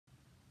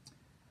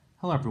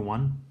Hello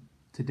everyone.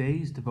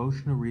 Today's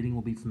devotional reading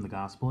will be from the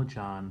Gospel of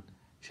John,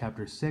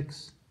 chapter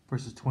 6,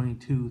 verses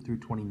 22 through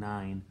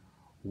 29,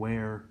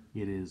 where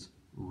it is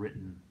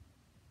written.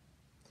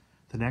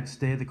 The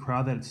next day, the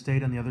crowd that had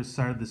stayed on the other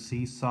side of the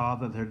sea saw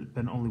that there had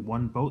been only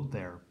one boat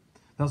there.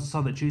 They also saw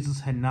that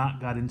Jesus had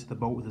not got into the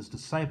boat with his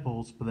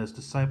disciples, but that his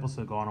disciples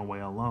had gone away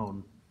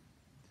alone.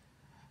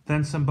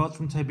 Then some boats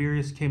from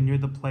Tiberias came near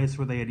the place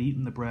where they had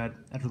eaten the bread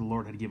after the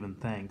Lord had given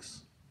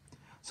thanks.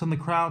 So when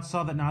the crowd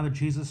saw that neither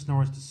Jesus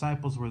nor his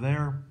disciples were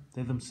there,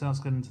 they themselves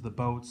got into the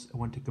boats and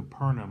went to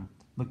Capernaum,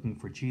 looking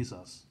for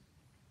Jesus.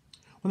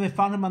 When they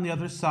found him on the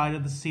other side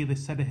of the sea, they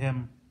said to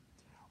him,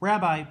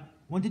 "Rabbi,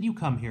 when did you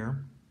come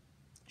here?"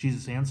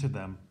 Jesus answered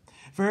them,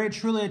 "Very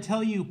truly I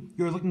tell you,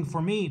 you are looking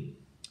for me,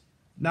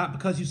 not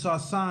because you saw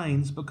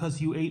signs, but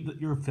because you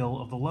ate your fill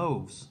of the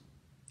loaves.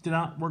 Do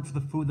not work for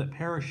the food that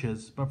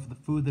perishes, but for the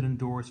food that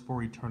endures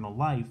for eternal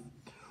life,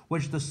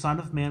 which the Son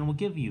of Man will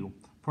give you.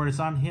 For it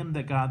is on him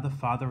that God the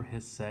Father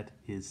has set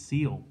his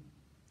seal."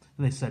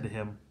 And they said to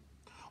him,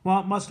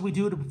 "What must we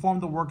do to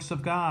perform the works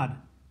of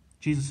God?"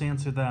 Jesus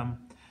answered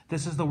them,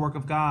 "This is the work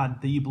of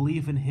God, that you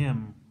believe in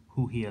him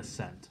who he has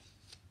sent."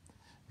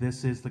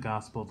 This is the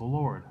gospel of the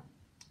Lord.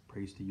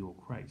 Praise to you, O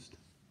Christ.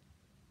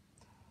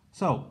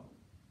 So,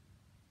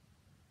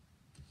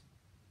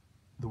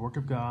 the work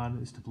of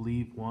God is to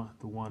believe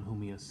the one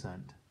whom he has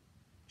sent,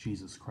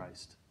 Jesus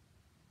Christ.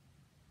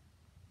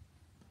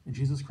 And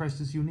Jesus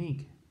Christ is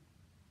unique.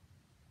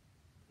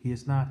 He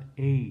is not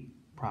a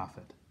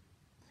prophet.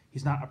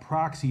 He's not a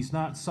proxy. He's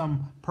not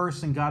some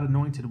person God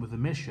anointed with a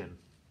mission.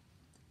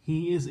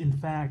 He is, in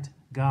fact,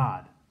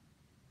 God.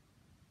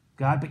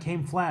 God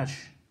became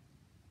flesh.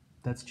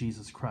 That's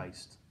Jesus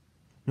Christ.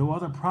 No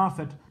other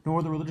prophet, no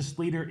other religious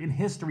leader in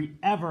history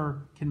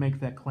ever can make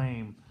that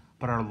claim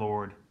but our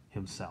Lord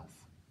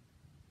himself.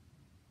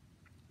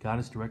 God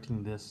is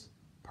directing this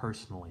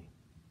personally.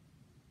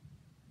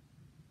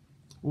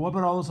 What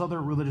about all those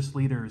other religious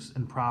leaders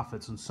and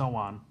prophets and so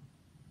on?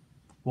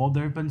 Well,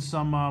 there have been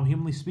some,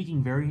 humanly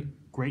speaking, very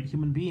great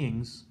human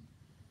beings.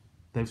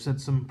 They've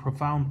said some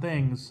profound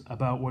things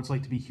about what it's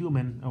like to be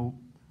human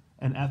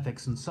and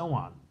ethics and so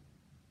on.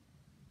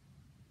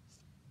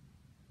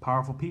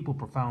 Powerful people,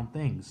 profound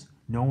things.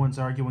 No one's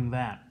arguing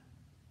that.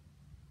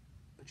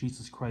 But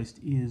Jesus Christ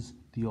is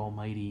the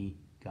Almighty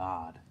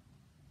God.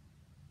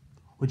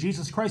 With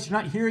Jesus Christ, you're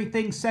not hearing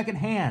things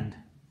secondhand.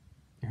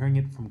 You're hearing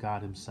it from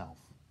God himself.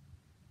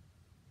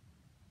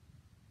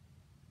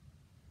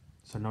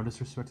 So no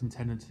disrespect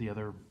intended to the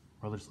other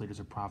religious leaders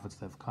or prophets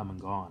that have come and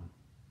gone.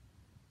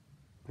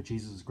 But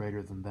Jesus is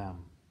greater than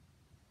them.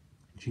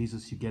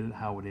 Jesus, you get it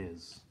how it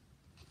is.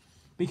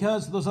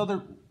 Because those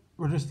other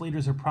religious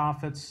leaders or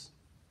prophets,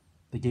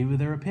 they gave you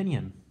their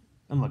opinion.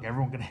 And look,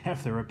 everyone can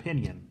have their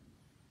opinion.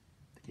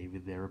 They gave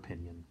you their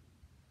opinion.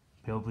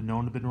 People have been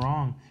known to have been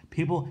wrong.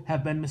 People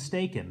have been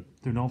mistaken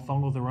through no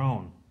fault of their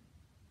own.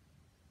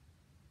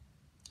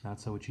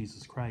 Not so with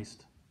Jesus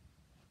Christ.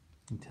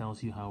 He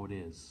tells you how it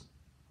is.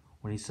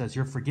 When he says,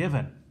 "You're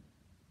forgiven,"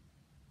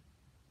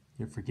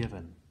 you're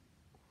forgiven.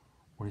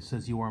 When he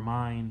says, "You are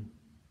mine,"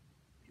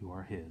 you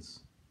are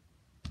his.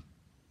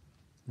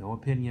 No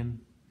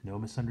opinion, no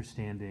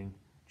misunderstanding,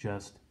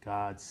 just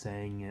God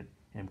saying it,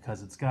 and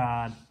because it's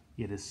God,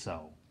 it is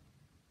so.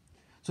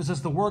 So it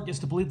says the work is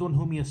to believe the one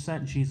whom he has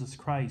sent, Jesus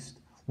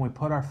Christ. When we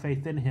put our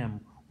faith in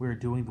him, we are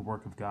doing the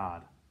work of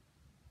God.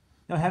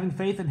 Now, having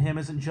faith in him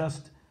isn't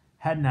just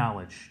head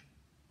knowledge.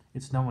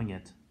 It's knowing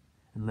it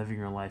and living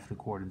your life in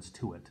accordance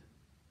to it.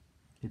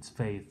 It's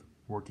faith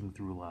working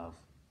through love.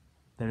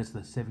 That is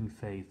the saving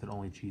faith that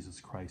only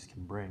Jesus Christ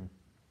can bring.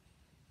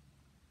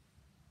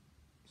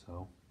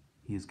 So,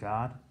 he is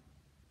God.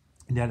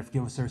 He died to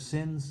forgive us our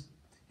sins.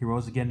 He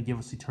rose again to give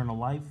us eternal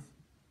life.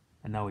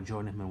 And now we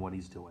join him in what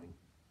he's doing.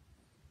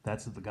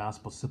 That's the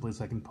gospel, simply as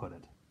I can put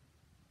it.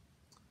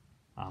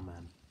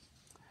 Amen.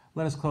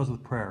 Let us close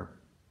with prayer.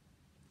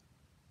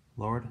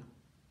 Lord,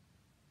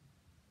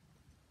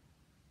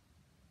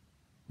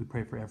 we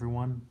pray for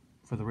everyone,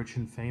 for the rich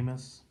and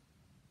famous,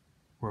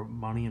 where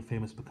money and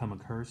fame has become a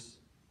curse.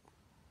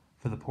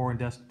 For the poor and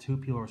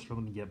destitute, people who are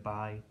struggling to get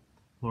by.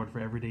 Lord, for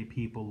everyday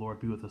people, Lord,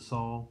 be with us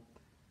all.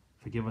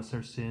 Forgive us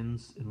our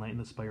sins, enlighten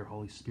us by your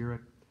Holy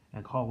Spirit,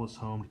 and call us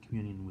home to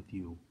communion with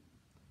you.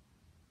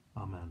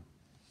 Amen.